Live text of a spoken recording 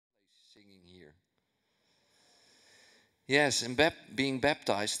singing here. Yes, and being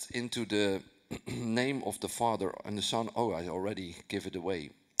baptized into the name of the Father and the Son. Oh, I already give it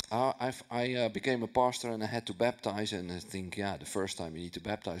away. I became a pastor and I had to baptize, and I think, yeah, the first time you need to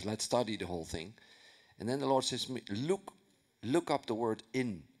baptize, let's study the whole thing. And then the Lord says to me, look up the word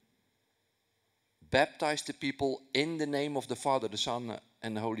in. Baptize the people in the name of the Father, the Son,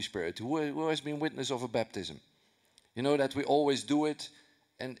 and the Holy Spirit. Who has been witness of a baptism? You know that we always do it,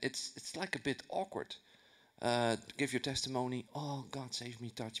 and it's like a bit awkward. Give your testimony. Oh, God save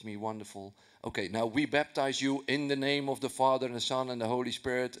me, touch me, wonderful. Okay, now we baptize you in the name of the Father and the Son and the Holy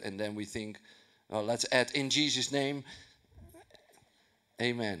Spirit, and then we think, let's add in Jesus' name.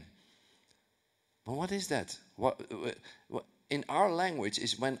 Amen. But what is that? What in our language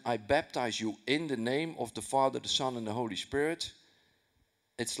is when I baptize you in the name of the Father, the Son, and the Holy Spirit.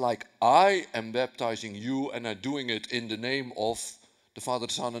 It's like I am baptizing you and I'm doing it in the name of the Father,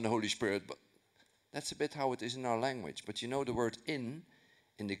 the Son, and the Holy Spirit. But that's a bit how it is in our language. But you know the word in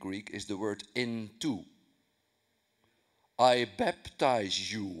the Greek is the word into. I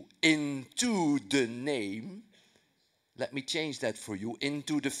baptize you into the name. Let me change that for you.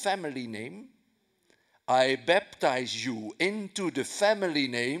 Into the family name. I baptize you into the family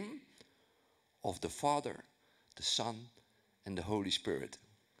name of the Father, the Son, and the Holy Spirit.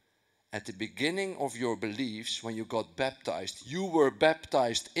 At the beginning of your beliefs, when you got baptized, you were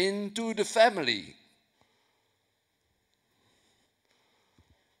baptized into the family.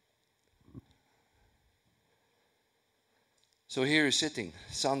 So here you're sitting,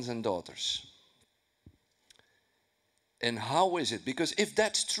 sons and daughters. And how is it? Because if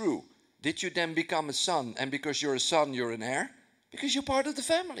that's true, did you then become a son? And because you're a son, you're an heir? Because you're part of the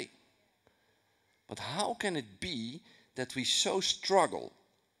family. But how can it be that we so struggle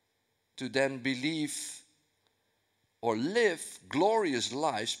to then believe or live glorious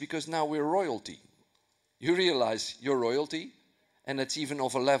lives because now we're royalty? You realize you're royalty, and it's even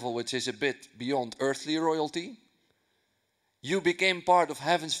of a level which is a bit beyond earthly royalty. You became part of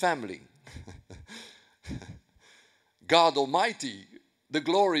heaven's family. God Almighty, the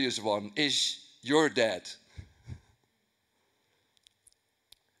glorious one, is your dad.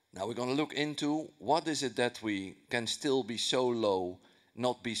 Now we're going to look into what is it that we can still be so low,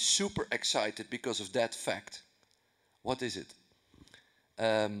 not be super excited because of that fact. What is it?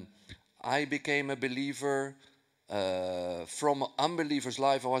 I became a believer from unbeliever's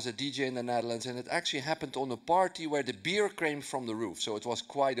life. I was a DJ in the Netherlands, and it actually happened on a party where the beer came from the roof. So it was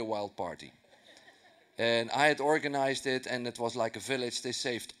quite a wild party. And I had organized it, and it was like a village. They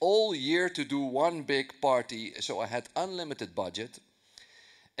saved all year to do one big party, so I had unlimited budget.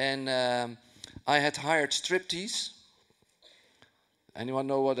 And I had hired striptease. Anyone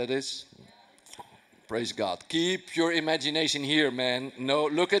know what that is? Praise God. Keep your imagination here, man. No,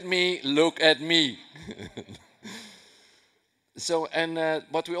 look at me, look at me. So,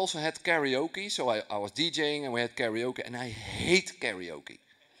 but we also had karaoke. So I was DJing and we had karaoke, and I hate karaoke.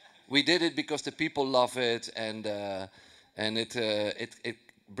 We did it because the people love it, and it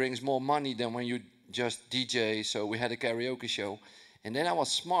brings more money than when you just DJ. So we had a karaoke show. And then I was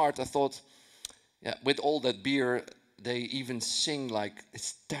smart. I thought, yeah, with all that beer, they even sing like,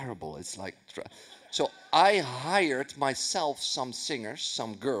 it's terrible. It's like, so I hired myself some singers,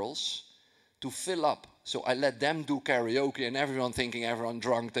 some girls, to fill up. So I let them do karaoke, and everyone thinking everyone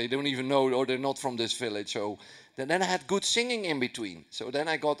drunk. They don't even know, or they're not from this village. So then I had good singing in between. So then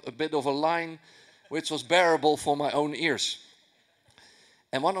I got a bit of a line which was bearable for my own ears.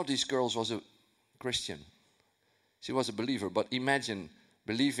 And one of these girls was a Christian. She was a believer, but imagine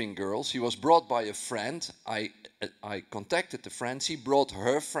believing girl. She was brought by a friend. I contacted the friend. She brought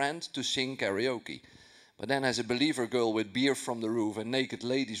her friend to sing karaoke. But then as a believer girl with beer from the roof and naked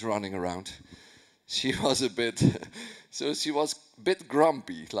ladies running around, she was a bit, so she was a bit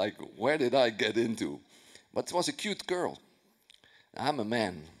grumpy, like, where did I get into? But it was a cute girl. I'm a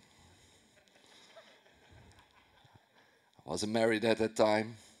man. I wasn't married at that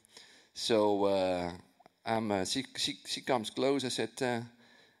time. So she comes close. I said,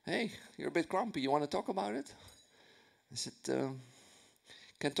 hey, you're a bit grumpy. You want to talk about it? I said,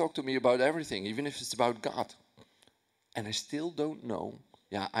 can talk to me about everything, even if it's about God. And I still don't know.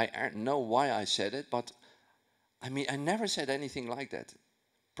 Yeah, I know why I said it, but I mean, I never said anything like that.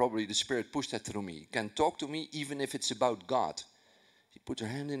 Probably the Spirit pushed that through me. Can talk to me even if it's about God. She put her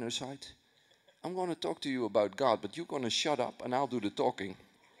hand in her side. I'm going to talk to you about God, but you're going to shut up and I'll do the talking.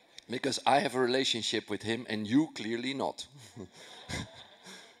 Because I have a relationship with him and you clearly not.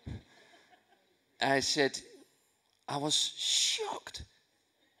 I said, I was shocked.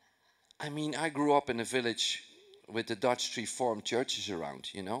 I mean, I grew up in a village with the Dutch Reformed churches around,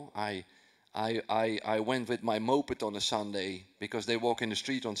 you know. I I went with my moped on a Sunday because they walk in the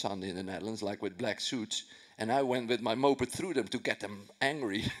street on Sunday in the Netherlands, like with black suits. And I went with my moped through them to get them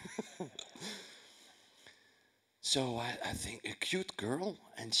angry. So I think a cute girl,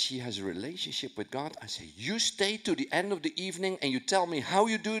 and she has a relationship with God. I say, you stay to the end of the evening and you tell me how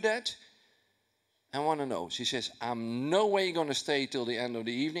you do that? I want to know. She says, I'm no way going to stay till the end of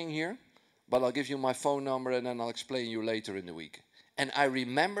the evening here, but I'll give you my phone number and then I'll explain you later in the week. And I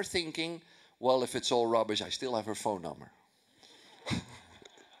remember thinking, well, if it's all rubbish, I still have her phone number.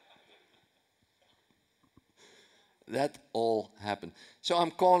 That all happened. So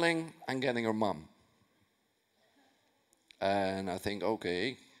I'm calling, I'm getting her mom. And I think,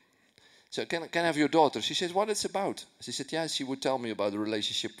 okay. So can I have your daughter? She said, what it's about? She said, yeah, she would tell me about the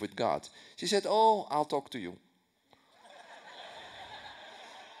relationship with God. She said, oh, I'll talk to you.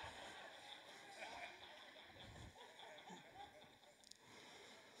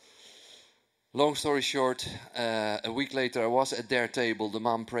 Long story short, a week later I was at their table, the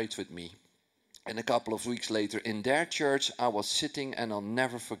mom prayed with me. And a couple of weeks later in their church I was sitting, and I'll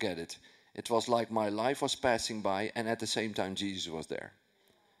never forget it. It was like my life was passing by and at the same time Jesus was there.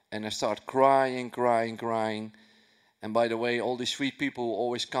 And I start crying. And by the way, all these sweet people who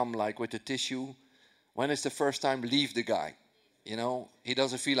always come like with a tissue. When it's the first time, leave the guy. You know, he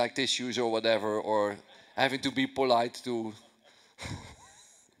doesn't feel like tissues or whatever, or having to be polite to...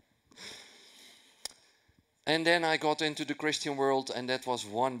 And then I got into the Christian world, and that was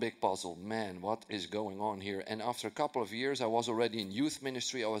one big puzzle. Man, what is going on here? And after a couple of years, I was already in youth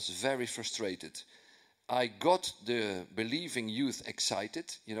ministry. I was very frustrated. I got the believing youth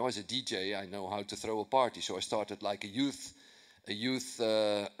excited. You know, as a DJ, I know how to throw a party. So I started like a youth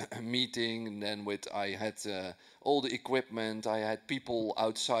meeting, and then I had all the equipment. I had people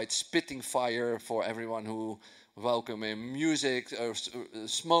outside spitting fire for everyone who welcome in, music,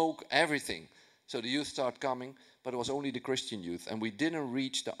 smoke, everything. So the youth started coming, but it was only the Christian youth, and we didn't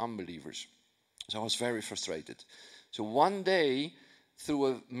reach the unbelievers. So I was very frustrated. So one day, through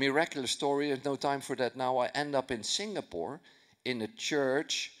a miraculous story, there's no time for that now, I end up in Singapore in a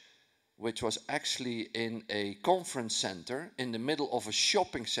church which was actually in a conference center in the middle of a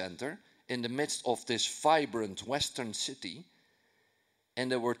shopping center in the midst of this vibrant Western city. And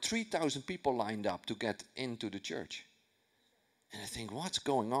there were 3,000 people lined up to get into the church. And I think, what's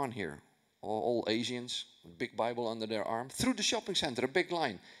going on here? All Asians, with big Bible under their arm, through the shopping center, a big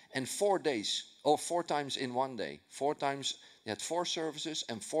line. And 4 days, or 4 times in one day. 4 times, they had 4 services,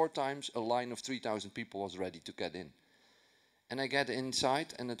 and 4 times a line of 3,000 people was ready to get in. And I get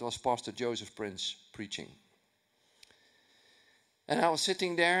inside, and it was Pastor Joseph Prince preaching. And I was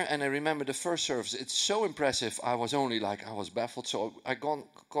sitting there, and I remember the first service. It's so impressive, I was baffled. So I got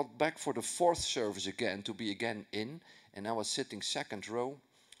back for the 4th service again, to be again in. And I was sitting second row,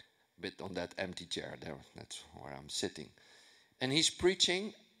 bit on that empty chair there. That's where I'm sitting. And he's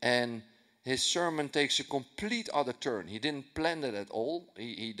preaching, and his sermon takes a complete other turn. He didn't plan it at all.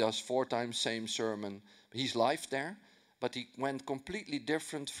 He does 4 times same sermon. He's live there, but he went completely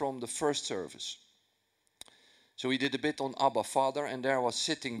different from the first service. So he did a bit on Abba Father, and there I was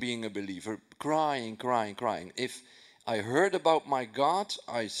sitting being a believer, crying. If I heard about my God,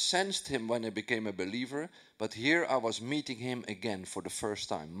 I sensed him when I became a believer, but here I was meeting him again for the first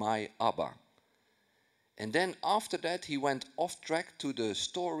time, my Abba. And then after that, he went off track to the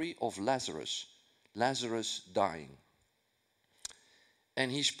story of Lazarus dying.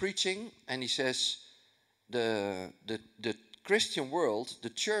 And he's preaching, and he says, the Christian world,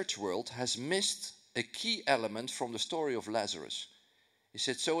 the church world, has missed a key element from the story of Lazarus. He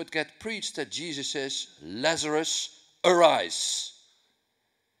said, so it gets preached that Jesus says, Lazarus, arise.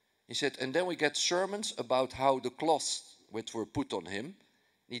 He said, and then we get sermons about how the cloths which were put on him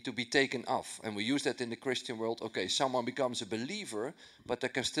need to be taken off. And we use that in the Christian world. Okay, someone becomes a believer, but there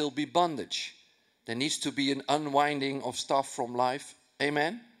can still be bondage. There needs to be an unwinding of stuff from life.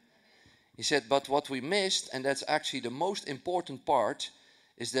 Amen? He said, but what we missed, and that's actually the most important part,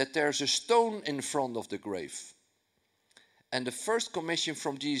 is that there's a stone in front of the grave. And the first commission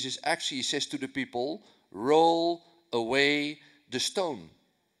from Jesus actually says to the people, roll away the stone.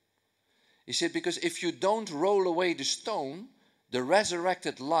 He said, because if you don't roll away the stone, the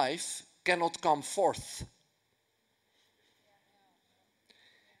resurrected life cannot come forth.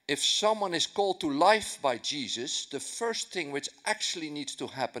 If someone is called to life by Jesus, the first thing which actually needs to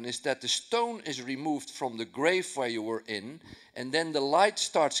happen is that the stone is removed from the grave where you were in, and then the light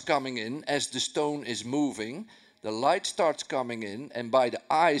starts coming in as the stone is moving. The light starts coming in, and by the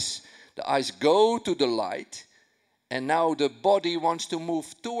eyes go to the light, and now the body wants to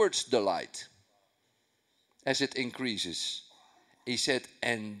move towards the light as it increases. He said,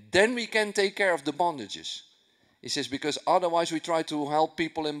 and then we can take care of the bondages. He says, because otherwise we try to help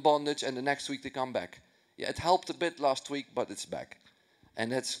people in bondage and the next week they come back. Yeah, it helped a bit last week, but it's back.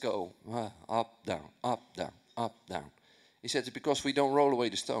 And let's go up, down, up, down, up, down. He said, it's because we don't roll away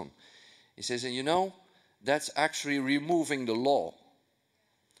the stone. He says, and you know, that's actually removing the law.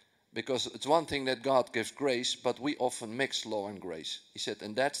 Because it's one thing that God gives grace, but we often mix law and grace. He said,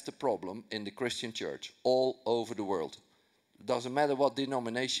 and that's the problem in the Christian church all over the world. It doesn't matter what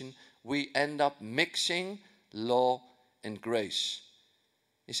denomination, we end up mixing law and grace.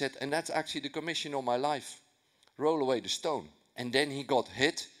 He said, and that's actually the commission of my life. Roll away the stone. And then he got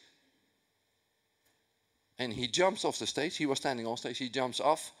hit. And he jumps off the stage. He was standing on stage. He jumps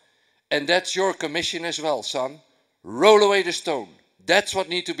off. And that's your commission as well, son. Roll away the stone. That's what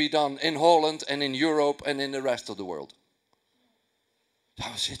needs to be done in Holland and in Europe and in the rest of the world.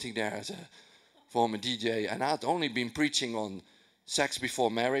 I was sitting there as a former DJ, and I'd only been preaching on sex before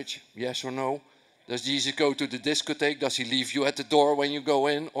marriage, yes or no? Does Jesus go to the discotheque? Does he leave you at the door when you go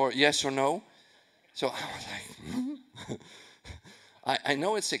in, or yes or no? So I was like, I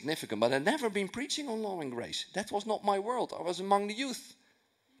know it's significant, but I'd never been preaching on law and grace. That was not my world. I was among the youth.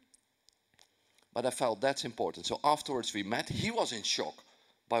 But I felt that's important. So afterwards we met. He was in shock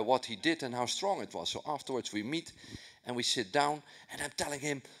by what he did and how strong it was. So afterwards we meet and we sit down and I'm telling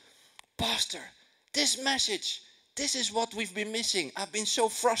him, Pastor, this message, this is what we've been missing. I've been so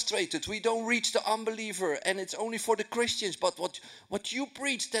frustrated. We don't reach the unbeliever and it's only for the Christians. But what you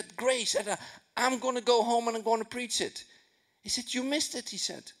preach, that grace, and I'm going to go home and I'm going to preach it. He said, you missed it, he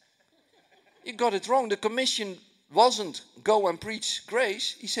said. You got it wrong. The commission wasn't go and preach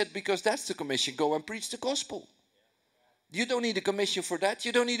grace. He said, because that's the commission, go and preach the gospel. You don't need a commission for that.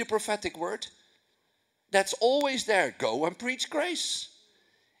 You don't need a prophetic word. That's always there. Go and preach grace.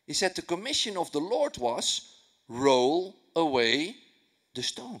 He said the commission of the Lord was roll away the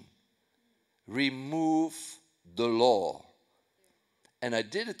stone. Remove the law. And I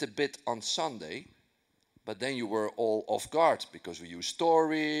did it a bit on Sunday, but then you were all off guard because we use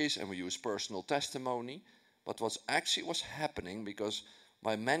stories and we use personal testimony. But what actually was happening, because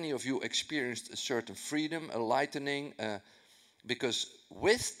by many of you experienced a certain freedom, a lightening, because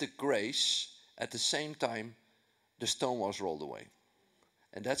with the grace, at the same time, the stone was rolled away.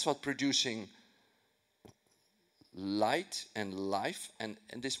 And that's what producing light and life. And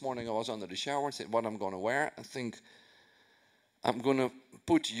this morning I was under the shower and said, what I'm going to wear. I think I'm going to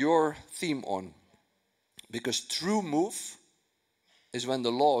put your theme on. Because true move is when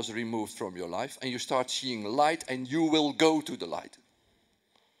the law is removed from your life and you start seeing light and you will go to the light.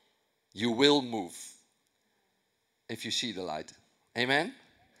 You will move if you see the light. Amen?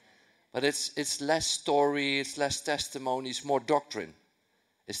 But it's less story, it's less testimony, it's more doctrine.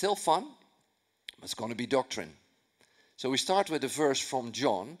 It's still fun, but it's going to be doctrine. So we start with a verse from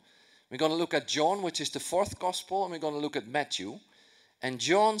John. We're going to look at John, which is the fourth gospel, and we're going to look at Matthew. And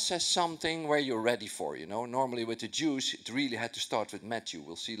John says something where you're ready for, you know. Normally with the Jews, it really had to start with Matthew.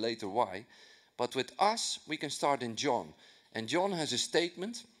 We'll see later why. But with us, we can start in John. And John has a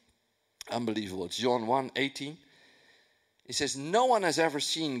statement, unbelievable. It's John 1:18. He says, no one has ever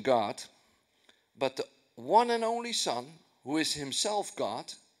seen God, but the one and only Son, who is himself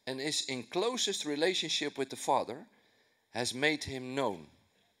God and is in closest relationship with the Father, has made him known.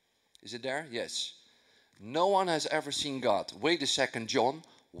 Is it there? Yes. No one has ever seen God. Wait a second, John.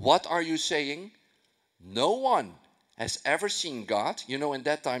 What are you saying? No one has ever seen God. You know, in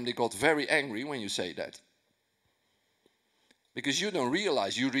that time they got very angry when you say that. Because you don't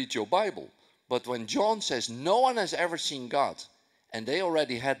realize you read your Bible. But when John says no one has ever seen God, and they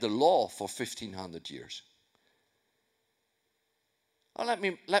already had the law for 1500 years. Well,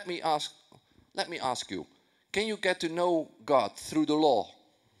 let me ask you, can you get to know God through the law?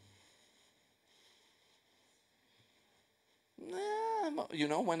 You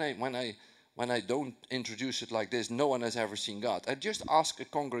know, when I don't introduce it like this, no one has ever seen God. I just ask a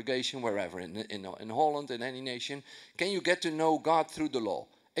congregation wherever, in Holland, in any nation, can you get to know God through the law?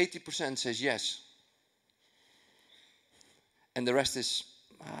 80% says yes. And the rest is,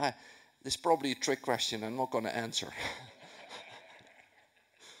 this is probably a trick question I'm not going to answer.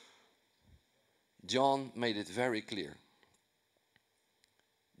 John made it very clear.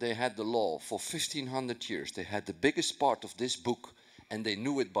 They had the law for 1500 years. They had the biggest part of this book and they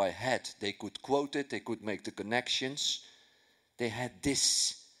knew it by heart. They could quote it, they could make the connections. They had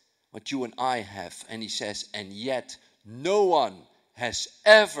this, what you and I have. And he says, and yet no one has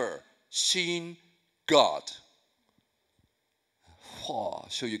ever seen God. Oh,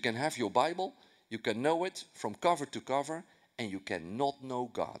 so you can have your Bible, you can know it from cover to cover, and you cannot know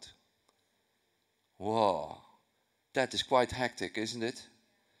God. Whoa. That is quite hectic, isn't it?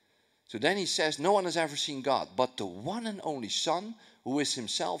 So then he says, no one has ever seen God, but the one and only Son, who is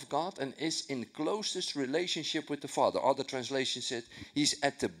himself God and is in closest relationship with the Father. Other translations said, he's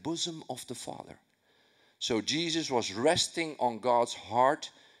at the bosom of the Father. So Jesus was resting on God's heart,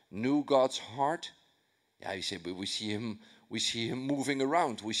 knew God's heart. Yeah, you say, but we see him moving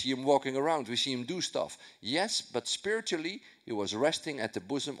around, we see him walking around, we see him do stuff. Yes, but spiritually, he was resting at the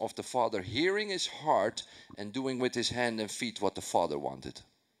bosom of the Father, hearing his heart and doing with his hand and feet what the Father wanted.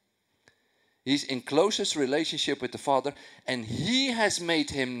 He's in closest relationship with the Father, and he has made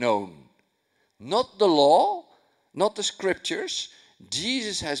him known. Not the law, not the scriptures.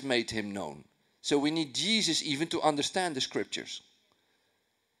 Jesus has made him known. So we need Jesus even to understand the scriptures,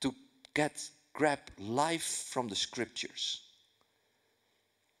 to grab life from the scriptures.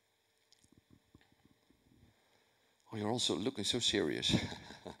 Oh, you're also looking so serious.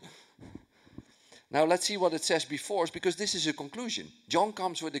 Now let's see what it says before us, because this is a conclusion. John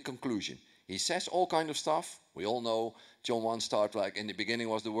comes with a conclusion. He says all kind of stuff. We all know John 1 starts like, in the beginning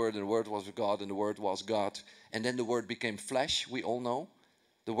was the Word, and the Word was with God, and the Word was God. And then the Word became flesh, we all know.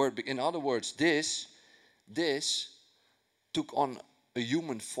 The Word, in other words, this took on a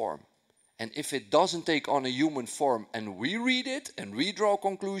human form. And if it doesn't take on a human form and we read it and we draw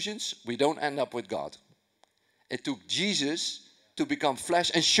conclusions, we don't end up with God. It took Jesus to become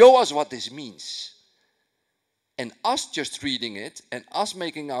flesh and show us what this means. And us just reading it and us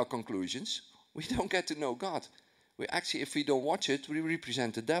making our conclusions, we don't get to know God. We actually, if we don't watch it, we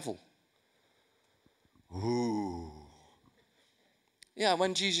represent the devil. Ooh. Yeah,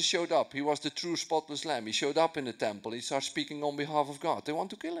 when Jesus showed up, he was the true spotless lamb. He showed up in the temple. He started speaking on behalf of God. They want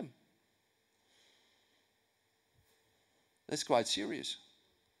to kill him. That's quite serious.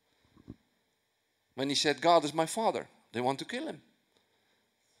 When he said, God is my Father, they want to kill him.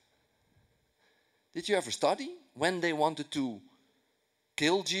 Did you ever study when they wanted to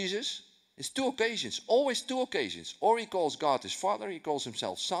kill Jesus? It's 2 occasions, always 2 occasions. Or he calls God his Father, he calls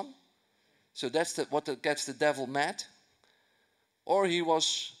himself Son. So that's what gets the devil mad. Or he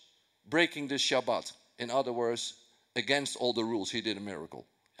was breaking the Shabbat. In other words, against all the rules, he did a miracle.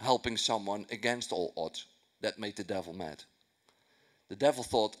 Helping someone against all odds. That made the devil mad. The devil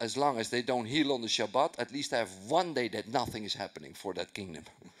thought, as long as they don't heal on the Shabbat, at least I have one day that nothing is happening for that kingdom.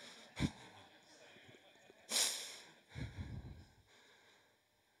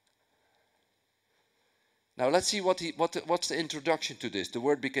 Now let's see what's the introduction to this. The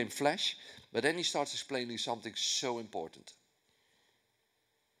Word became flesh, but then he starts explaining something so important.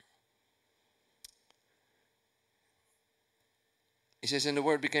 He says, and the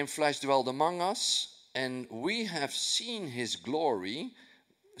Word became flesh, dwelled among us, and we have seen his glory.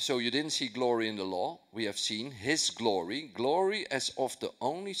 So you didn't see glory in the law. We have seen his glory. Glory as of the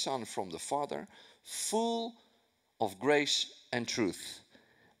only Son from the Father, full of grace and truth.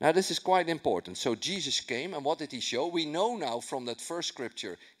 Now this is quite important. So Jesus came, and what did he show? We know now from that first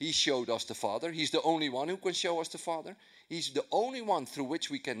scripture, he showed us the Father. He's the only one who can show us the Father. He's the only one through which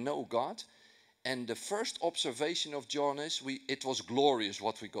we can know God. And the first observation of John is, it was glorious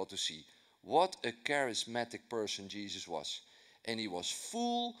what we got to see. What a charismatic person Jesus was. And he was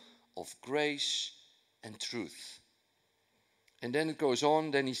full of grace and truth. And then it goes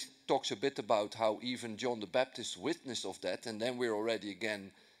on, then he talks a bit about how even John the Baptist witnessed of that. And then we're already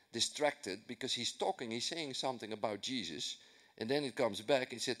again distracted because he's saying something about Jesus. And then it comes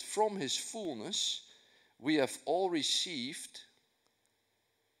back, he said, from his fullness we have all received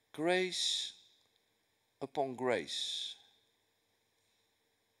grace upon grace.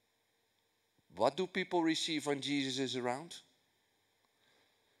 What do people receive when Jesus is around?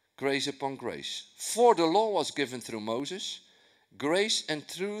 Grace upon grace. For the law was given through Moses, grace and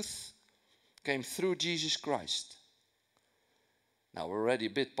truth came through Jesus Christ. Now we're already a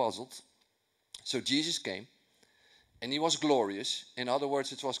bit puzzled. So Jesus came and he was glorious. In other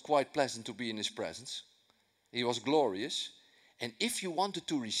words, it was quite pleasant to be in his presence. He was glorious. And if you wanted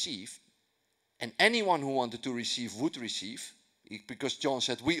to receive, and anyone who wanted to receive would receive, because John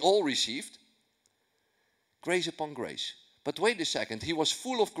said we all received, grace upon grace. But wait a second, he was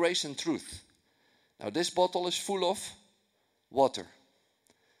full of grace and truth. Now this bottle is full of water.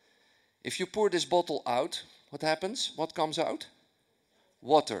 If you pour this bottle out, what happens? What comes out?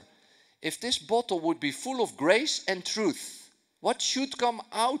 Water. If this bottle would be full of grace and truth, what should come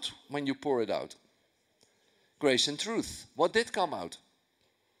out when you pour it out? Grace and truth. What did come out?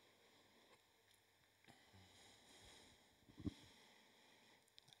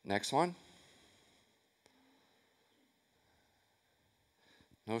 Next one.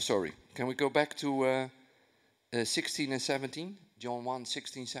 No, sorry. Can we go back to 16 and 17? John 1,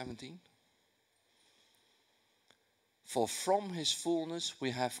 16, 17. For from his fullness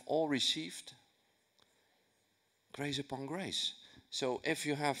we have all received grace upon grace. So if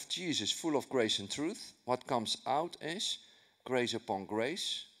you have Jesus full of grace and truth, what comes out is grace upon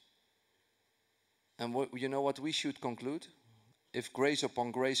grace. And you know what we should conclude? If grace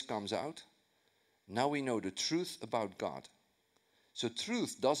upon grace comes out, now we know the truth about God. So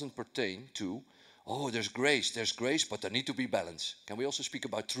truth doesn't pertain to, oh, there's grace, but there need to be balance. Can we also speak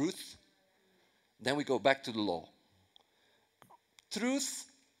about truth? Then we go back to the law. Truth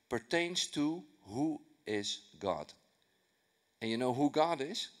pertains to who is God. And you know who God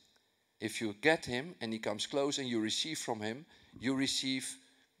is? If you get him and he comes close and you receive from him, you receive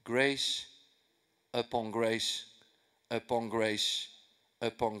grace upon grace upon grace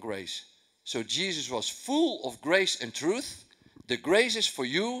upon grace. So Jesus was full of grace and truth. The grace is for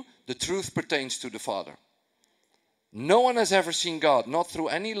you, the truth pertains to the Father. No one has ever seen God, not through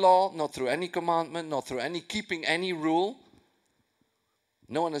any law, not through any commandment, not through any keeping any rule.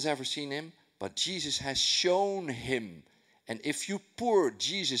 No one has ever seen him, but Jesus has shown him. And if you pour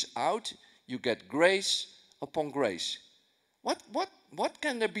Jesus out, you get grace upon grace. What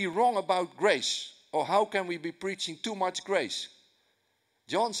can there be wrong about grace? Or how can we be preaching too much grace?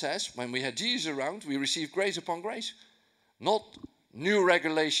 John says, when we had Jesus around, we received grace upon grace. Not new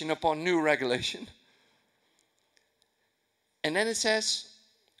regulation upon new regulation. And then it says,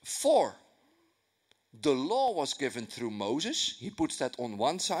 for the law was given through Moses. He puts that on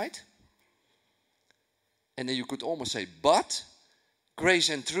one side. And then you could almost say, but grace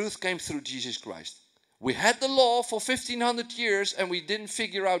and truth came through Jesus Christ. We had the law for 1500 years and we didn't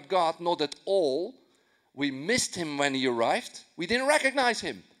figure out God, not at all. We missed him when he arrived. We didn't recognize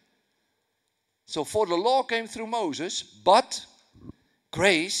him. So for the law came through Moses, but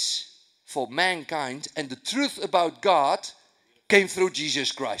grace for mankind and the truth about God came through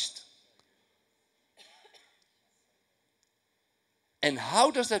Jesus Christ. And how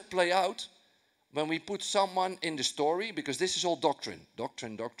does that play out when we put someone in the story? Because this is all doctrine,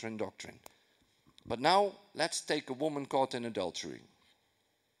 doctrine, doctrine, doctrine. But now let's take a woman caught in adultery.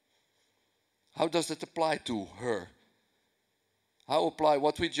 How does that apply to her? How apply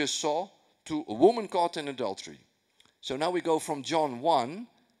what we just saw to a woman caught in adultery? So now we go from John 1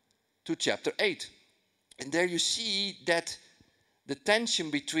 to chapter 8. And there you see that the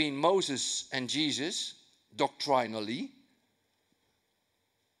tension between Moses and Jesus, doctrinally,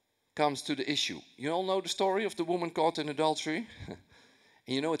 comes to the issue. You all know the story of the woman caught in adultery? And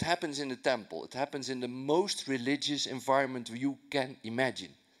you know it happens in the temple. It happens in the most religious environment you can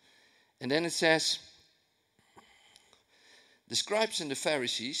imagine. And then it says, the scribes and the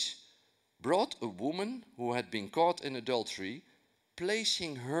Pharisees brought a woman who had been caught in adultery,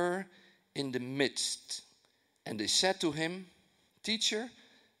 placing her in the midst. And they said to him, Teacher,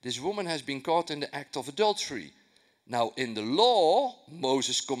 this woman has been caught in the act of adultery. Now in the law,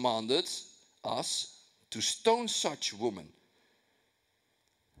 Moses commanded us to stone such woman.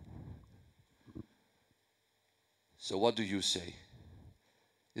 So what do you say?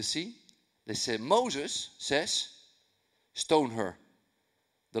 You see? They say Moses says, stone her.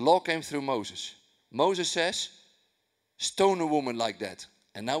 The law came through Moses. Moses says, stone a woman like that.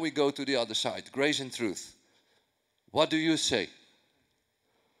 And now we go to the other side, grace and truth. What do you say?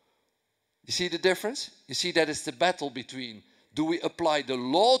 You see the difference? You see that it's the battle between, do we apply the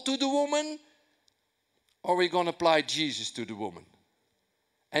law to the woman, or are we going to apply Jesus to the woman?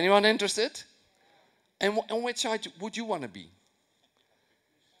 Anyone interested? And on which side would you want to be?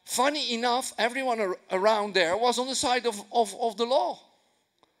 Funny enough, everyone around there was on the side of the law.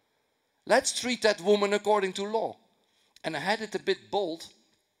 Let's treat that woman according to law. And I had it a bit bold.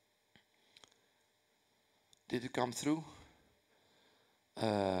 Did it come through?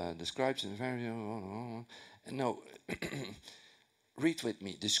 The scribes and the Pharisees. No, read with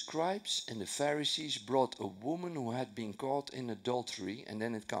me. The scribes and the Pharisees brought a woman who had been caught in adultery, and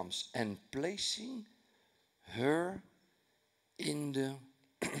then it comes, and placing her in the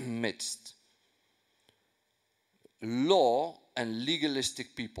midst. Law and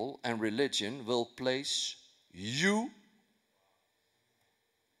legalistic people and religion will place you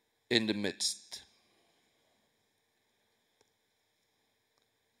in the midst.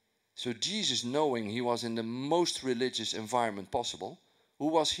 So Jesus, knowing he was in the most religious environment possible, who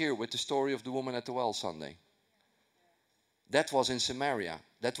was here with the story of the woman at the well Sunday? That was in Samaria.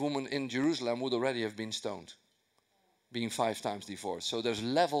 That woman in Jerusalem would already have been stoned, being 5 times divorced. So there's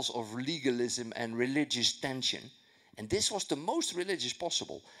levels of legalism and religious tension. And this was the most religious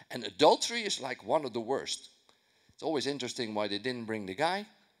possible. And adultery is like one of the worst. It's always interesting why they didn't bring the guy.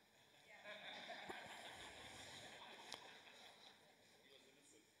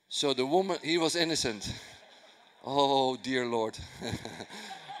 So the woman, he was innocent. Oh, dear Lord.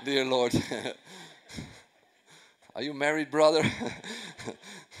 Dear Lord. Are you married, brother?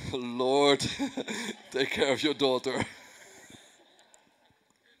 Lord, take care of your daughter.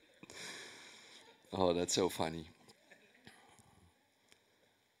 Oh, that's so funny.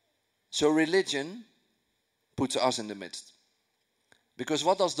 So religion puts us in the midst. Because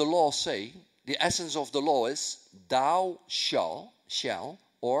what does the law say? The essence of the law is thou shall,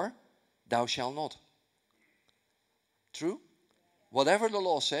 or thou shall not. True? Whatever the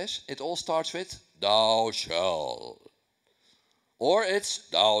law says, it all starts with thou shall. Or it's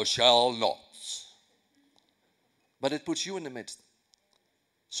thou shall not. But it puts you in the midst.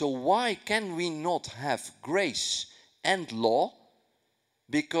 So why can we not have grace and law?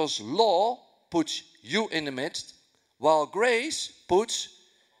 Because law puts you in the midst, while grace puts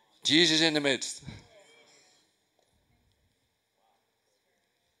Jesus in the midst.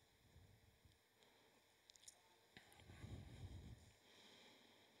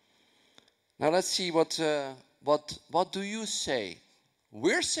 Now let's see what do you say?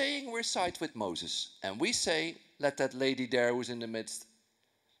 We're saying we're side with Moses, and we say, let that lady there who's in the midst,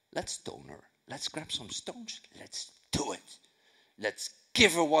 let's stone her. Let's grab some stones. Let's do it. Let's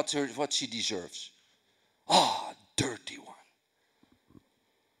give her what she deserves. Ah, dirty one.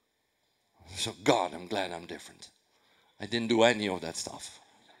 So God, I'm glad I'm different. I didn't do any of that stuff.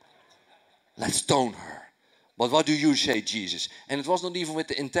 Let's stone her. But what do you say, Jesus? And it was not even with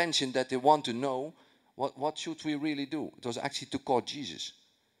the intention that they want to know what should we really do. It was actually to caught Jesus.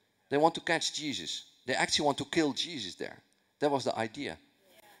 They want to catch Jesus. They actually want to kill Jesus there. That was the idea.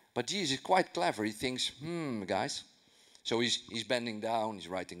 But Jesus is quite clever. He thinks, guys. So he's bending down. He's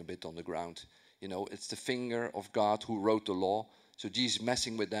writing a bit on the ground. You know, it's the finger of God who wrote the law. So Jesus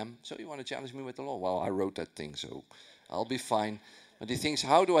messing with them. So you want to challenge me with the law? Well, I wrote that thing, so I'll be fine. But he thinks,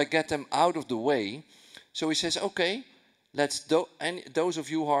 how do I get them out of the way? So he says, okay, and those of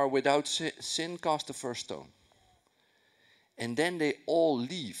you who are without sin, cast the first stone. And then they all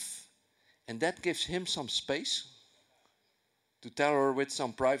leave. And that gives him some space to tell her with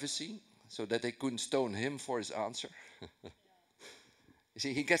some privacy so that they couldn't stone him for his answer. You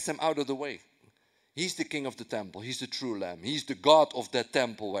see, he gets them out of the way. He's the king of the temple. He's the true lamb. He's the God of that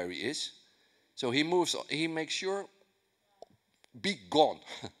temple where he is. So he makes sure, be gone.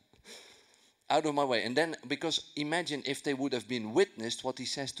 Out of my way. And then, because imagine if they would have been witnessed what he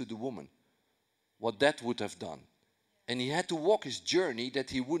says to the woman. What that would have done. And he had to walk his journey that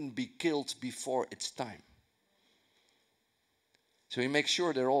he wouldn't be killed before its time. So he makes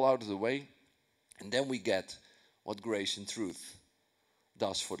sure they're all out of the way. And then we get what grace and truth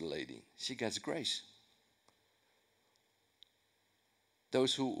does for the lady. She gets grace.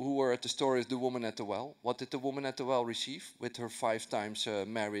 Those who were at the story of the woman at the well. What did the woman at the well receive? With her 5 times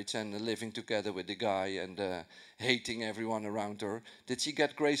marriage and living together with the guy and hating everyone around her. Did she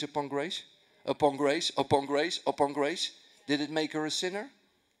get grace upon grace? Upon grace, upon grace, upon grace. Did it make her a sinner?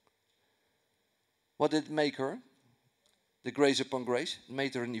 What did it make her? The grace upon grace. It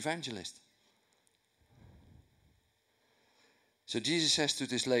made her an evangelist. So Jesus says to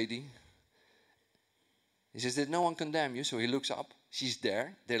this lady, he says, did no one condemn you? So he looks up. She's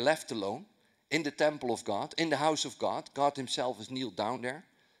there. They're left alone in the temple of God, in the house of God. God himself is kneeled down there.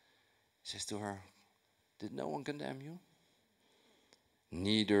 He says to her, did no one condemn you?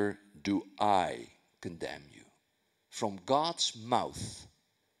 Neither do I condemn you. From God's mouth,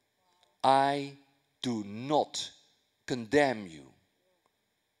 I do not condemn you.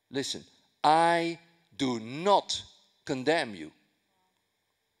 Listen, I do not condemn you.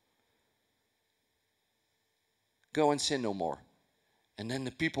 Go and sin no more. And then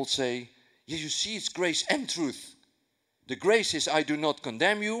the people say, yeah, you see, it's grace and truth. The grace is, I do not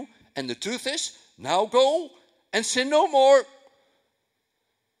condemn you. And the truth is, now go and sin no more.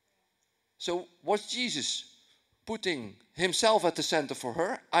 So was Jesus putting himself at the center for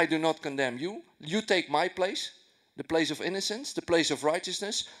her? I do not condemn you. You take my place, the place of innocence, the place of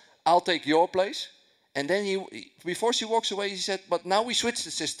righteousness. I'll take your place. And then before she walks away, he said, but now we switch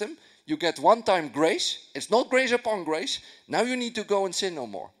the system. You get one-time grace. It's not grace upon grace. Now you need to go and sin no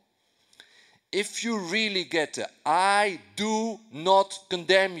more. If you really get the I do not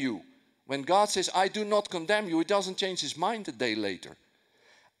condemn you. When God says I do not condemn you, it doesn't change his mind a day later.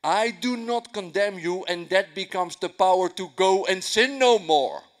 I do not condemn you, and that becomes the power to go and sin no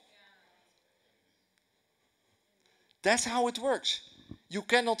more. That's how it works. You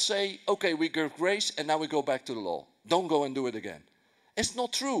cannot say, okay, we give grace and now we go back to the law. Don't go and do it again. It's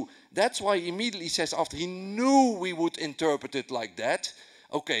not true. That's why he immediately says, after he knew we would interpret it like that,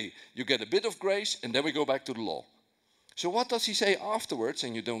 okay, you get a bit of grace and then we go back to the law. So what does he say afterwards?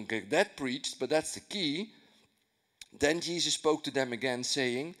 And you don't get that preached, but that's the key. Then Jesus spoke to them again,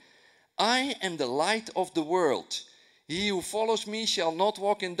 saying, I am the light of the world. He who follows me shall not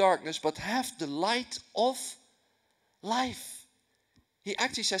walk in darkness, but have the light of life. He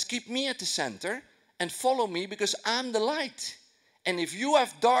actually says, keep me at the center and follow me because I'm the light. And if you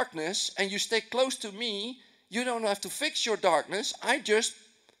have darkness and you stay close to me, you don't have to fix your darkness. I just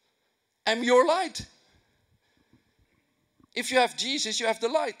am your light. If you have Jesus, you have the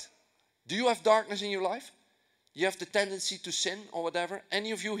light. Do you have darkness in your life? You have the tendency to sin or whatever?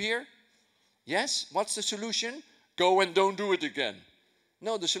 Any of you here? Yes? What's the solution? Go and don't do it again.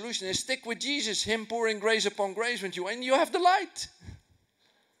 No, the solution is stick with Jesus, him pouring grace upon grace with you, and you have the light.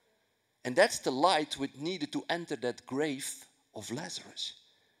 And that's the light which needed to enter that grave of Lazarus.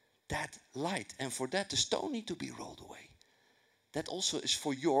 That light. And for that, the stone need to be rolled away. That also is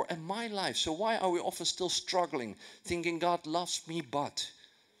for your and my life. So why are we often still struggling, thinking God loves me, but?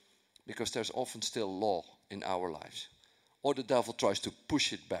 Because there's often still law in our lives. Or the devil tries to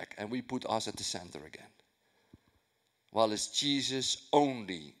push it back and we put us at the center again. While it's Jesus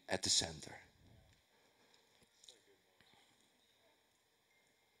only at the center.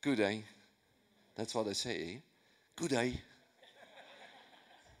 Good, eh? That's what I say, eh? Good, eh?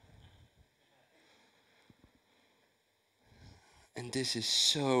 And this is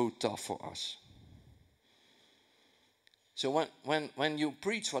so tough for us. So when you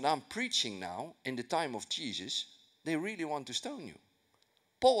preach what I'm preaching now, in the time of Jesus, they really want to stone you.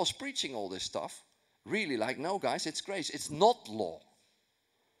 Paul was preaching all this stuff, really like, no guys, it's grace. It's not law.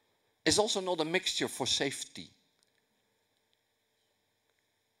 It's also not a mixture for safety.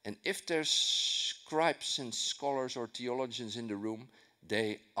 And if there's scribes and scholars or theologians in the room,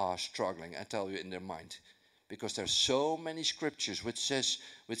 they are struggling, I tell you, in their mind. Because there's so many scriptures which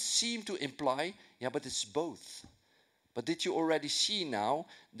seem to imply, yeah, but it's both. But did you already see now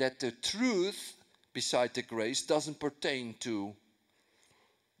that the truth beside the grace doesn't pertain to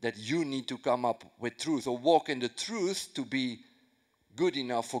that you need to come up with truth or walk in the truth to be good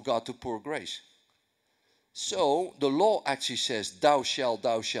enough for God to pour grace? So the law actually says, thou shalt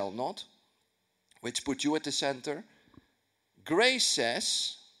not, which put you at the center. Grace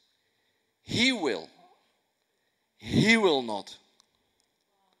says, he will not,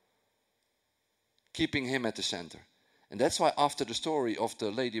 keeping him at the center. And that's why after the story of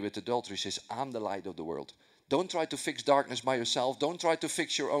the lady with adultery says, I'm the light of the world. Don't try to fix darkness by yourself. Don't try to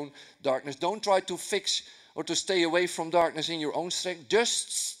fix your own darkness. Don't try to fix or to stay away from darkness in your own strength.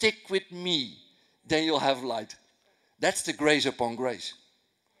 Just stick with me. Then you'll have light. That's the grace upon grace.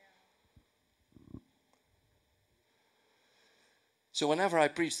 So whenever I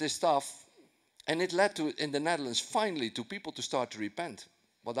preach this stuff, and it led to, in the Netherlands, finally, to people to start to repent.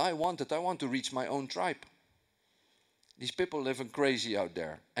 What I want to reach my own tribe. These people living crazy out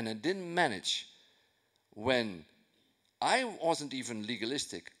there. And I didn't manage. When I wasn't even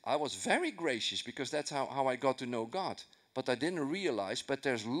legalistic, I was very gracious because that's how I got to know God. But I didn't realize, but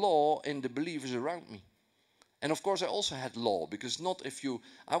there's law in the believers around me. And of course I also had law, because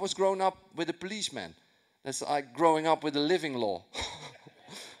I was grown up with a policeman. That's like growing up with a living law.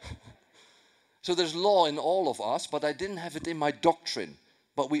 So there's law in all of us, but I didn't have it in my doctrine.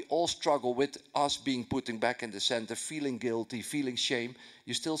 But we all struggle with us being put back in the center, feeling guilty, feeling shame.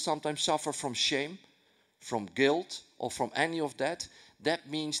 You still sometimes suffer from shame, from guilt, or from any of that. That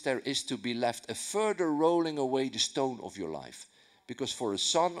means there is to be left a further rolling away the stone of your life. Because for a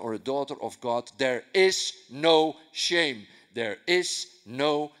son or a daughter of God, there is no shame. There is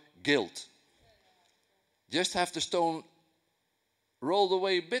no guilt. Just have the stone rolled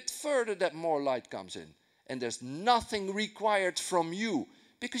away a bit further that more light comes in. And there's nothing required from you.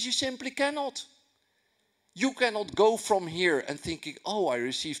 Because you simply cannot. You cannot go from here and thinking, oh, I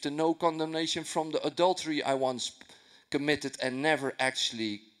received a no condemnation from the adultery I once committed and never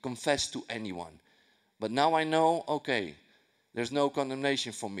actually confessed to anyone. But now I know, okay, there's no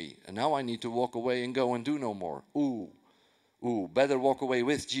condemnation for me. And now I need to walk away and go and do no more. Better walk away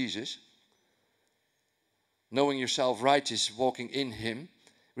with Jesus. Knowing yourself righteous, walking in him.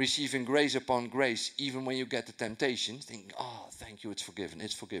 Receiving grace upon grace, even when you get the temptation, thinking, oh, thank you, it's forgiven,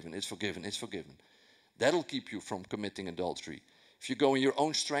 it's forgiven, it's forgiven, it's forgiven. That'll keep you from committing adultery. If you go in your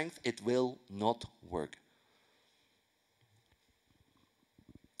own strength, it will not work.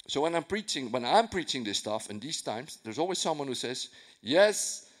 So when I'm preaching this stuff, in these times, there's always someone who says,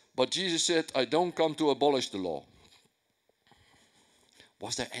 yes, but Jesus said, I don't come to abolish the law.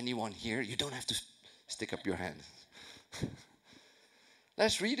 Was there anyone here? You don't have to stick up your hand.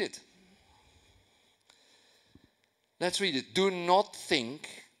 Let's read it. Let's read it. Do not think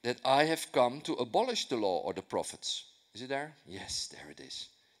that I have come to abolish the law or the prophets. Is it there? Yes, there it is.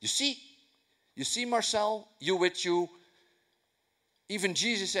 You see, You see, Marcel, even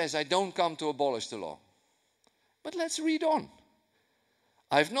Jesus says, I don't come to abolish the law. But let's read on.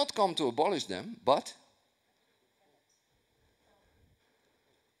 I've not come to abolish them, but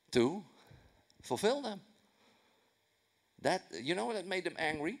to fulfill them. That, you know that made them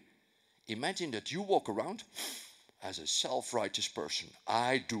angry? Imagine that you walk around as a self-righteous person.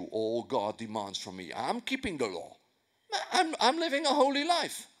 I do all God demands from me. I'm keeping the law. I'm living a holy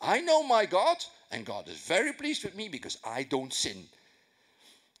life. I know my God, and God is very pleased with me because I don't sin.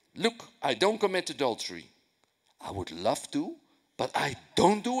 Look, I don't commit adultery. I would love to, but I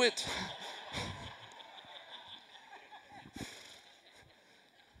don't do it.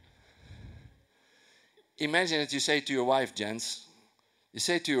 Imagine that you say to your wife, Jens, you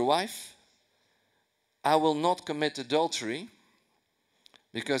say to your wife, I will not commit adultery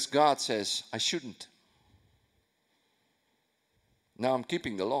because God says I shouldn't. Now I'm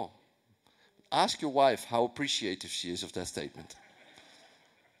keeping the law. Ask your wife how appreciative she is of that statement.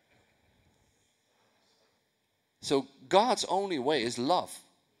 So God's only way is love.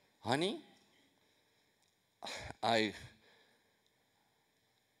 Honey, by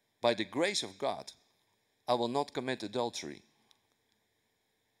the grace of God, I will not commit adultery.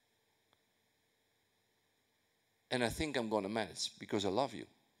 And I think I'm going to manage because I love you.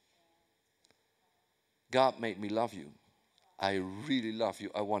 God made me love you. I really love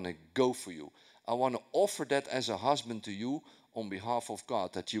you. I want to go for you. I want to offer that as a husband to you on behalf of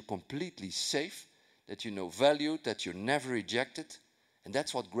God, that you're completely safe, that you know valued, that you're never rejected. And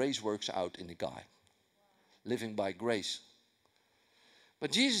that's what grace works out in a guy. Living by grace.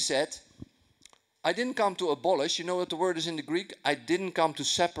 But Jesus said, I didn't come to abolish. You know what the word is in the Greek? I didn't come to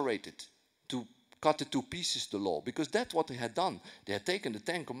separate it, to cut it to pieces, the law. Because that's what they had done. They had taken the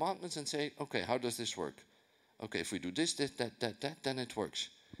 10 commandments and say, okay, how does this work? Okay, if we do this, that, then it works.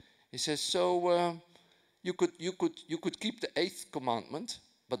 He says, so you could keep the 8th commandment,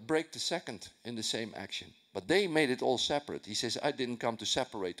 but break the 2nd in the same action. But they made it all separate. He says, I didn't come to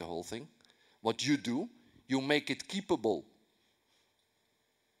separate the whole thing. What you do, you make it keepable.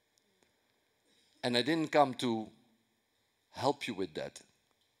 And I didn't come to help you with that.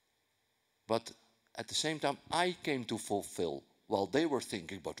 But at the same time, I came to fulfill. While they were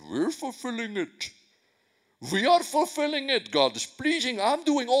thinking, but we're fulfilling it. We are fulfilling it. God is pleasing. I'm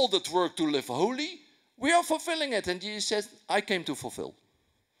doing all that work to live holy. We are fulfilling it. And Jesus says, I came to fulfill.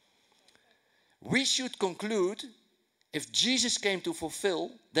 We should conclude, if Jesus came to fulfill,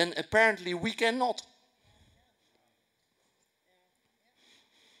 then apparently we cannot.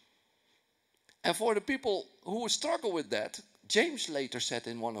 And for the people who struggle with that, James later said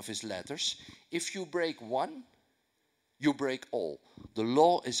in one of his letters, if you break one, you break all. The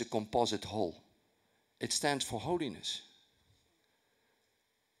law is a composite whole. It stands for holiness.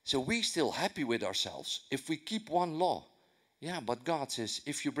 So we're still happy with ourselves if we keep one law. Yeah, but God says,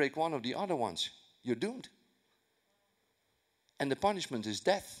 if you break one of the other ones, you're doomed. And the punishment is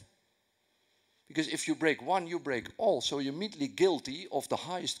death. Because if you break one, you break all. So you're immediately guilty of the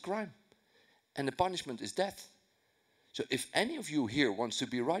highest crime. And the punishment is death. So if any of you here wants to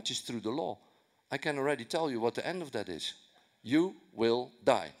be righteous through the law, I can already tell you what the end of that is. You will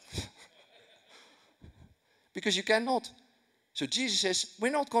die. Because you cannot. So Jesus says,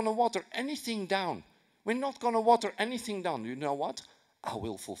 we're not going to water anything down. We're not going to water anything down. You know what? I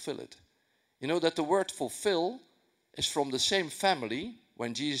will fulfill it. You know that the word fulfill is from the same family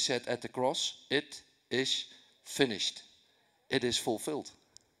when Jesus said at the cross, it is finished. It is fulfilled.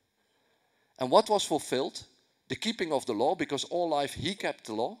 And what was fulfilled? The keeping of the law, because all life he kept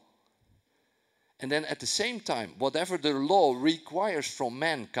the law. And then at the same time, whatever the law requires from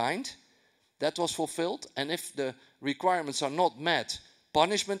mankind, that was fulfilled. And if the requirements are not met,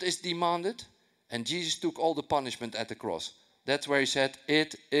 punishment is demanded. And Jesus took all the punishment at the cross. That's where he said,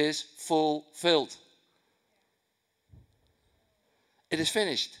 it is fulfilled. It is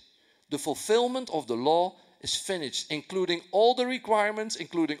finished. The fulfillment of the law is finished, including all the requirements,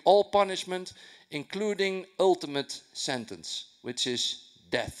 including all punishment, including ultimate sentence, which is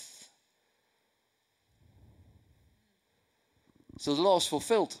death. So the law is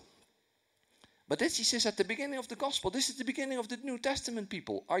fulfilled. But this he says at the beginning of the gospel. This is the beginning of the New Testament,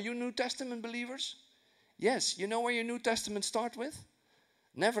 people. Are you New Testament believers? Yes. You know where your New Testament starts with?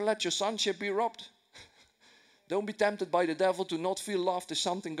 Never let your sonship be robbed. Don't be tempted by the devil to not feel loved if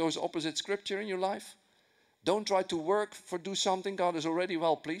something goes opposite scripture in your life. Don't try to work for do something. God is already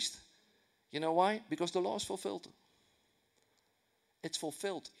well pleased. You know why? Because the law is fulfilled. It's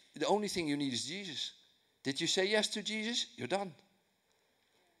fulfilled. The only thing you need is Jesus. Did you say yes to Jesus? You're done.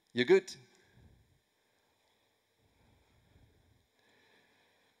 You're good.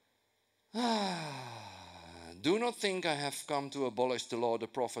 Do not think I have come to abolish the law, the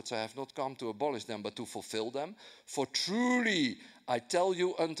prophets. I have not come to abolish them, but to fulfill them. For truly, I tell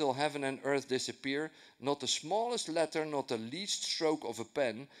you, until heaven and earth disappear, not the smallest letter, not the least stroke of a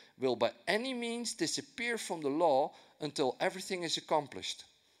pen will by any means disappear from the law until everything is accomplished.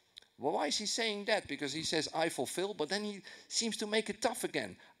 Well, why is he saying that? Because he says, I fulfill, but then he seems to make it tough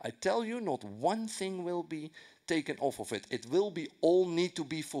again. I tell you, not one thing will be taken off of it. It will be all need to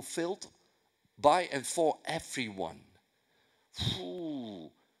be fulfilled by and for everyone.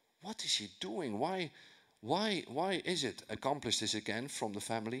 Ooh, what is he doing? Why is it? Accomplished this again from the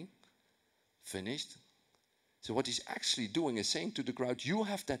family. Finished. So what he's actually doing is saying to the crowd, you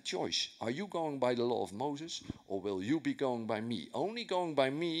have that choice. Are you going by the law of Moses, or will you be going by me? Only going by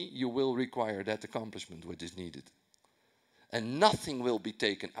me, you will require that accomplishment which is needed. And nothing will be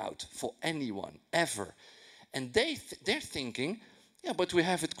taken out for anyone, ever. And they're thinking, yeah, but we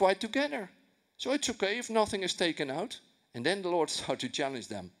have it quite together. So it's okay if nothing is taken out. And then the Lord starts to challenge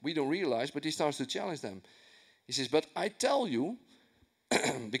them. We don't realize, but he starts to challenge them. He says, but I tell you,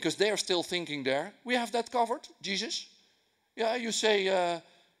 because they are still thinking there, we have that covered, Jesus. Yeah, you say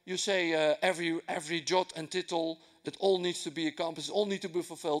every jot and tittle, that all needs to be accomplished, all need to be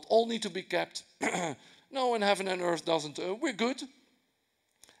fulfilled, all need to be kept. No, in heaven and earth doesn't. We're good.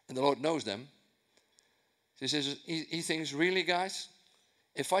 And the Lord knows them. He says, he thinks, really, guys?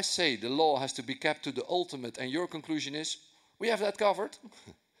 If I say the law has to be kept to the ultimate, and your conclusion is, we have that covered.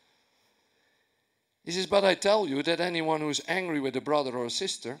 He says, but I tell you that anyone who is angry with a brother or a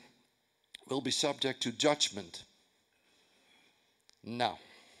sister will be subject to judgment. Now,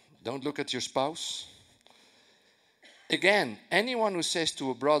 don't look at your spouse. Again, anyone who says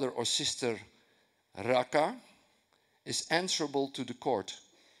to a brother or sister, Raka, is answerable to the court.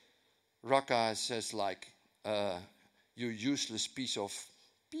 Raka says like, you useless piece of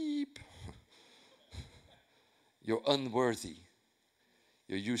beep. You're unworthy.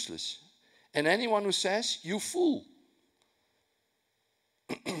 You're useless. And anyone who says, you fool.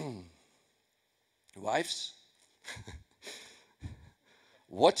 Wives,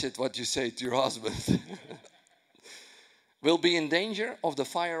 watch it what you say to your husband. Will be in danger of the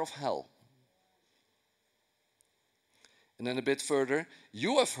fire of hell. And then a bit further,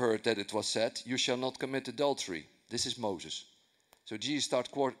 you have heard that it was said, you shall not commit adultery. This is Moses. So Jesus starts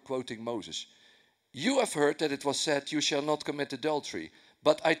quoting Moses. You have heard that it was said, you shall not commit adultery.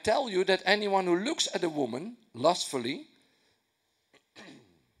 But I tell you that anyone who looks at a woman lustfully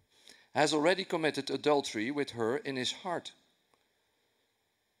has already committed adultery with her in his heart.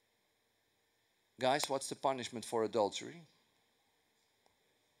 Guys, what's the punishment for adultery?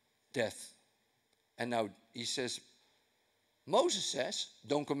 Death. And now he says, Moses says,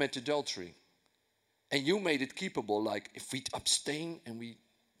 don't commit adultery. And you made it keepable, like if we abstain and we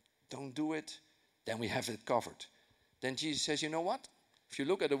don't do it, then we have it covered. Then Jesus says, you know what? If you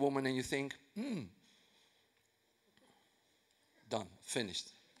look at a woman and you think, done, finished.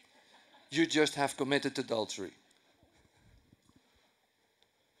 You just have committed adultery.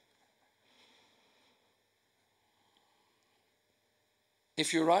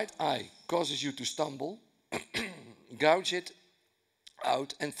 If your right eye causes you to stumble, gouge it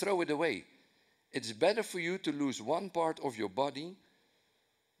out and throw it away. It's better for you to lose one part of your body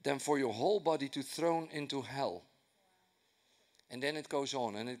than for your whole body to thrown into hell. And then it goes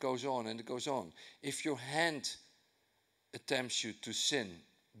on and it goes on and it goes on. If your hand attempts you to sin,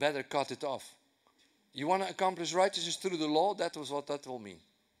 better cut it off. You want to accomplish righteousness through the law? That was what that will mean.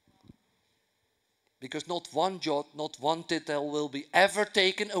 Because not one jot, not one tittle will be ever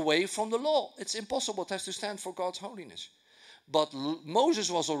taken away from the law. It's impossible. It has to stand for God's holiness. But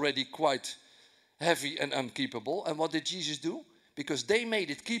Moses was already quite heavy and unkeepable. And what did Jesus do? Because they made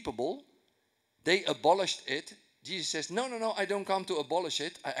it keepable, they abolished it. Jesus says, no, I don't come to abolish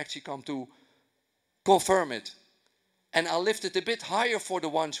it. I actually come to confirm it. And I'll lift it a bit higher for the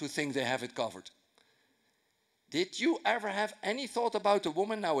ones who think they have it covered. Did you ever have any thought about a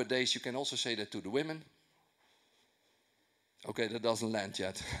woman? Nowadays, you can also say that to the women. Okay, that doesn't land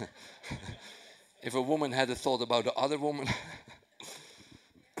yet. If a woman had a thought about the other woman.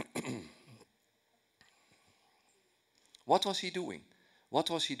 What was he doing? What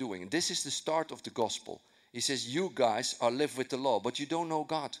was he doing? This is the start of the gospel. He says, you guys are live with the law, but you don't know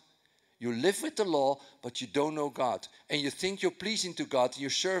God. You live with the law, but you don't know God. And you think you're pleasing to God, you're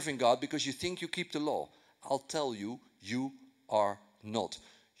serving God because you think you keep the law. I'll tell you, you are not.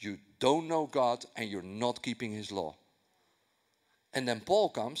 You don't know God and you're not keeping his law. And then Paul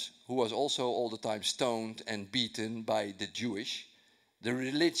comes, who was also all the time stoned and beaten by the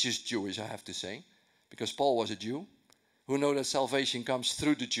religious Jewish, I have to say, because Paul was a Jew, who know that salvation comes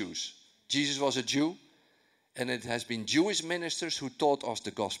through the Jews. Jesus was a Jew, and it has been Jewish ministers who taught us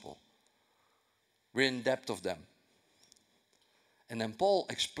the gospel. We're in depth of them. And then Paul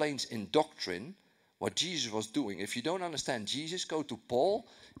explains in doctrine what Jesus was doing. If you don't understand Jesus, go to Paul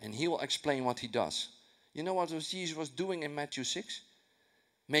and he will explain what he does. You know what Jesus was doing in Matthew 6?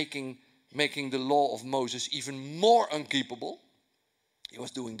 Making the law of Moses even more unkeepable. He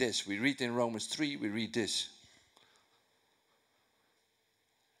was doing this. We read in Romans 3, we read this.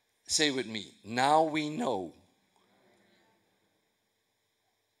 Say with me, now we know.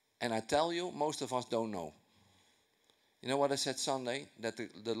 And I tell you, most of us don't know. You know what I said Sunday? That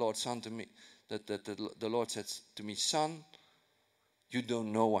the Lord said to me, the Lord said to me, son, you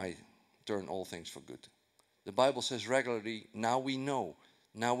don't know I turn all things for good. The Bible says regularly, now we know.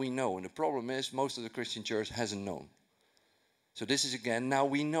 Now we know. And the problem is, most of the Christian church hasn't known. So this is again, now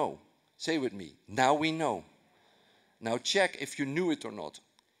we know. Say with me, now we know. Now check if you knew it or not.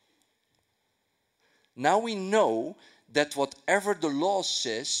 Now we know that whatever the law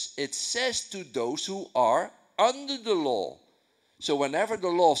says, it says to those who are under the law. So whenever the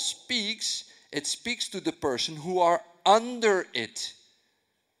law speaks, it speaks to the person who are under it.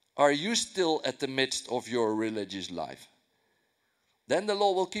 Are you still at the midst of your religious life? Then the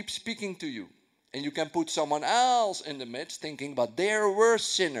law will keep speaking to you. And you can put someone else in the midst thinking, but they're a worse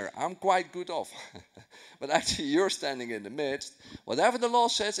sinner. I'm quite good off. But actually you're standing in the midst. Whatever the law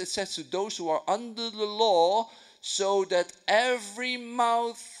says, it says to those who are under the law, so that every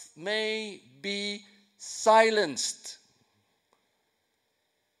mouth may be silenced.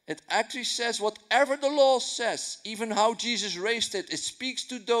 It actually says whatever the law says, even how Jesus raised it, it speaks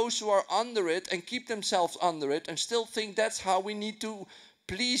to those who are under it and keep themselves under it and still think that's how we need to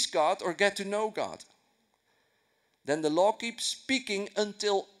please God or get to know God. Then the law keeps speaking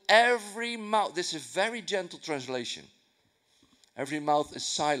until every mouth, this is a very gentle translation, every mouth is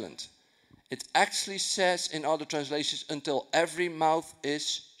silent. It actually says in other translations, until every mouth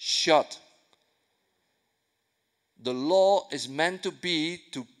is shut. The law is meant to be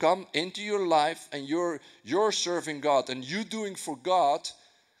to come into your life and you're serving God and you doing for God.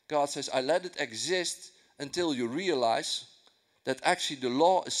 God says, I let it exist until you realize that actually the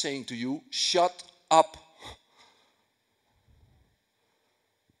law is saying to you, shut up.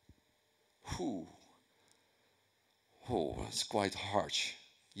 Whew. Oh, that's quite harsh.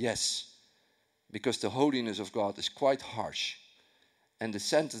 Yes, because the holiness of God is quite harsh. And the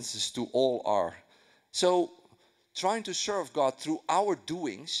sentences to all are. So, trying to serve God through our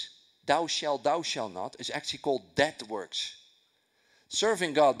doings, thou shalt not, is actually called dead works.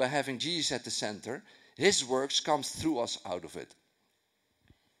 Serving God by having Jesus at the center, his works comes through us out of it.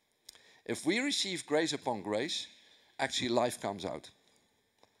 If we receive grace upon grace, actually life comes out.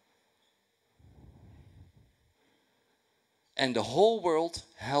 And the whole world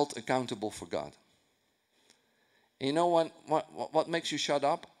held accountable for God. You know what makes you shut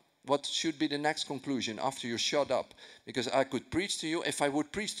up? What should be the next conclusion after you shut up? Because I could preach to you, if I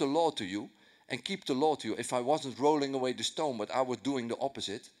would preach the law to you and keep the law to you, if I wasn't rolling away the stone, but I was doing the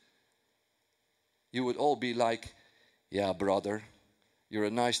opposite, you would all be like, yeah, brother, you're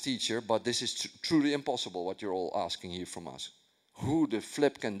a nice teacher, but this is truly impossible what you're all asking here from us. Who the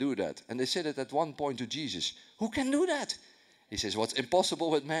flip can do that? And they said it at one point to Jesus. Who can do that? He says, what's impossible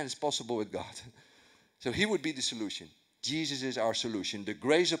with man is possible with God. So he would be the solution. Jesus is our solution. The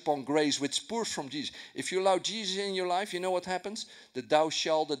grace upon grace which pours from Jesus. If you allow Jesus in your life, you know what happens? The thou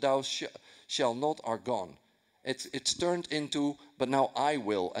shall not are gone. It's turned into, but now I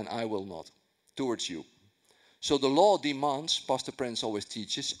will and I will not, towards you. So the law demands, Pastor Prince always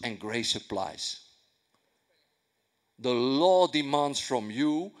teaches, and grace applies. The law demands from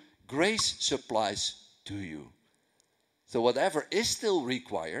you, grace supplies to you. So whatever is still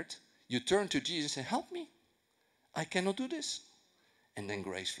required, you turn to Jesus and say, help me. I cannot do this. And then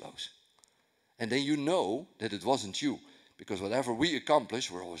grace flows. And then you know that it wasn't you. Because whatever we accomplish,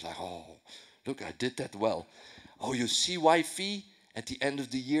 we're always like, oh, look, I did that well. Oh, you see, wifey, at the end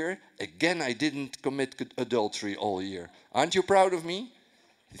of the year, again, I didn't commit adultery all year. Aren't you proud of me?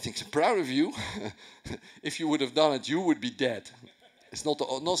 He thinks, I'm proud of you. If you would have done it, you would be dead. It's not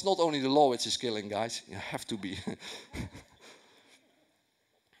only the law which is killing, guys. You have to be.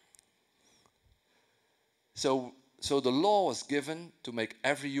 So the law was given to make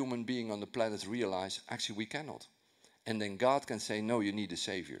every human being on the planet realize, actually we cannot. And then God can say, no, you need a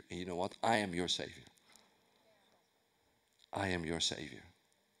savior. And you know what? I am your savior. I am your savior.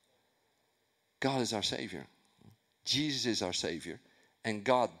 God is our savior. Jesus is our savior. And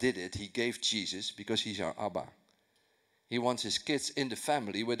God did it. He gave Jesus because he's our Abba. He wants his kids in the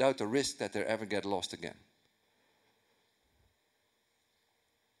family without the risk that they ever get lost again.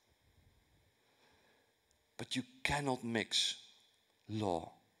 But you cannot mix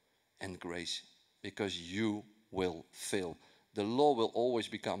law and grace, because you will fail. The law will always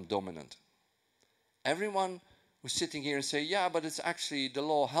become dominant. Everyone who's sitting here and say, yeah, but it's actually the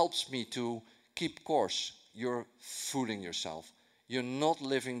law helps me to keep course. You're fooling yourself. You're not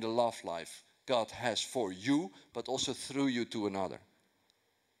living the love life God has for you, but also through you to another.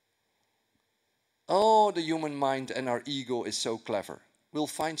 Oh, the human mind and our ego is so clever. We'll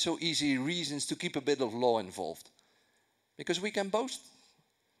find so easy reasons to keep a bit of law involved. Because we can boast.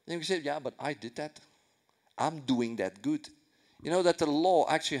 Then we say, yeah, but I did that. I'm doing that good. You know that the law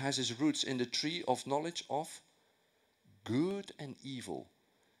actually has its roots in the tree of knowledge of good and evil.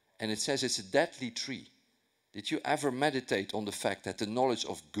 And it says it's a deadly tree. Did you ever meditate on the fact that the knowledge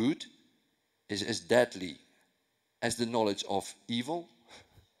of good is as deadly as the knowledge of evil?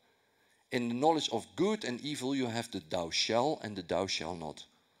 In the knowledge of good and evil you have the thou shall and the thou shall not.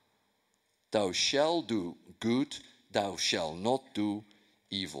 Thou shall do good, thou shall not do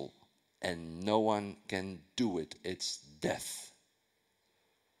evil. And no one can do it. It's death.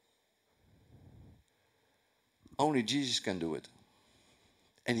 Only Jesus can do it.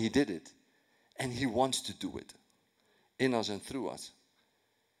 And he did it. And he wants to do it. In us and through us.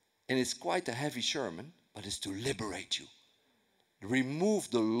 And it's quite a heavy sermon, but it's to liberate you. Remove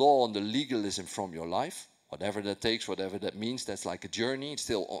the law and the legalism from your life. Whatever that takes, whatever that means, that's like a journey. It's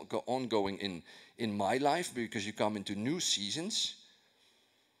still ongoing in my life, because you come into new seasons.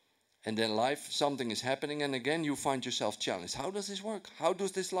 And then life, something is happening, and again you find yourself challenged. How does this work? How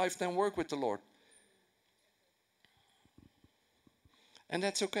does this life then work with the Lord? And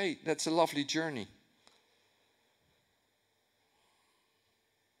that's okay. That's a lovely journey.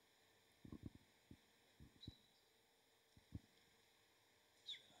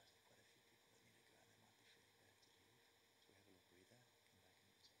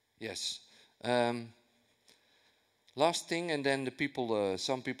 Yes. Last thing, and then the people,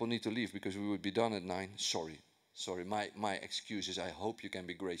 some people need to leave because we would be done at 9. Sorry. My excuse is I hope you can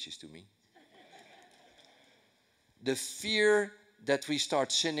be gracious to me. The fear that we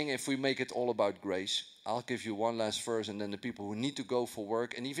start sinning if we make it all about grace. I'll give you one last verse, and then the people who need to go for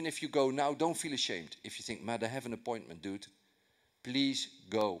work, and even if you go now, don't feel ashamed. If you think, man, I have an appointment, dude, please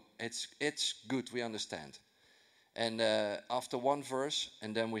go. It's good, we understand. And after one verse,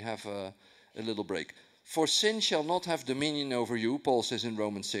 and then we have a little break. For sin shall not have dominion over you, Paul says in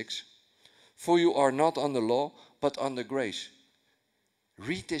Romans 6. For you are not under law, but under grace.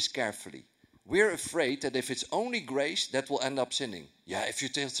 Read this carefully. We're afraid that if it's only grace, that will end up sinning. Yeah, if you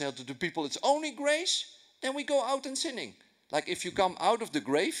tell to the people it's only grace, then we go out and sinning. Like if you come out of the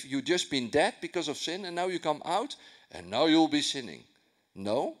grave, you've just been dead because of sin, and now you come out, and now you'll be sinning.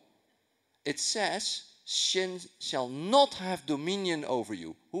 No. It says, sin shall not have dominion over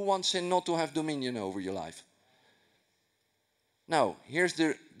you. Who wants sin not to have dominion over your life? Now, here's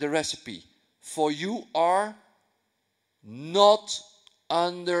the recipe. For you are not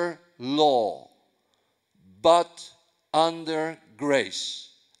under law, but under grace.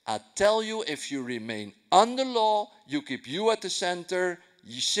 I tell you, if you remain under law, you keep you at the center,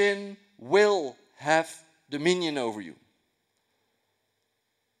 sin will have dominion over you.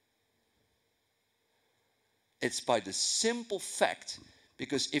 It's by the simple fact,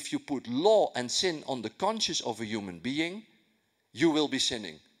 because if you put law and sin on the conscience of a human being, you will be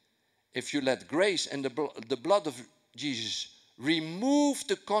sinning. If you let grace and the blood of Jesus remove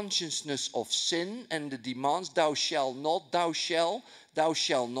the consciousness of sin and the demands, thou shalt not, thou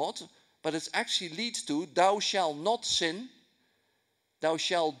shalt not, but it actually leads to thou shalt not sin, thou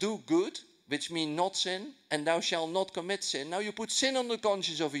shalt do good, which means not sin, and thou shalt not commit sin. Now you put sin on the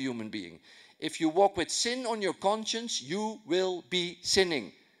conscience of a human being. If you walk with sin on your conscience, you will be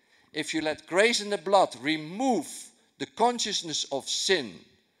sinning. If you let grace and the blood remove the consciousness of sin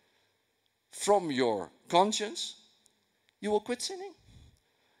from your conscience, you will quit sinning.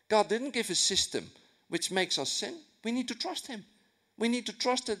 God didn't give a system which makes us sin. We need to trust him. We need to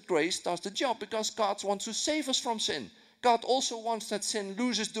trust that grace does the job, because God wants to save us from sin. God also wants that sin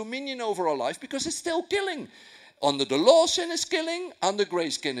loses dominion over our life, because it's still killing. Under the law, sin is killing. Under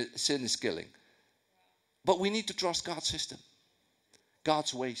grace, sin is killing. But we need to trust God's system.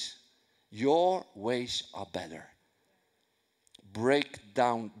 God's ways. Your ways are better. Break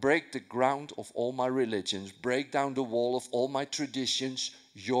the ground of all my religions. Break down the wall of all my traditions.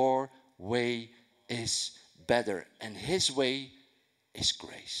 Your way is better. And his way is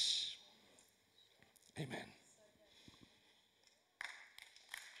grace. Amen.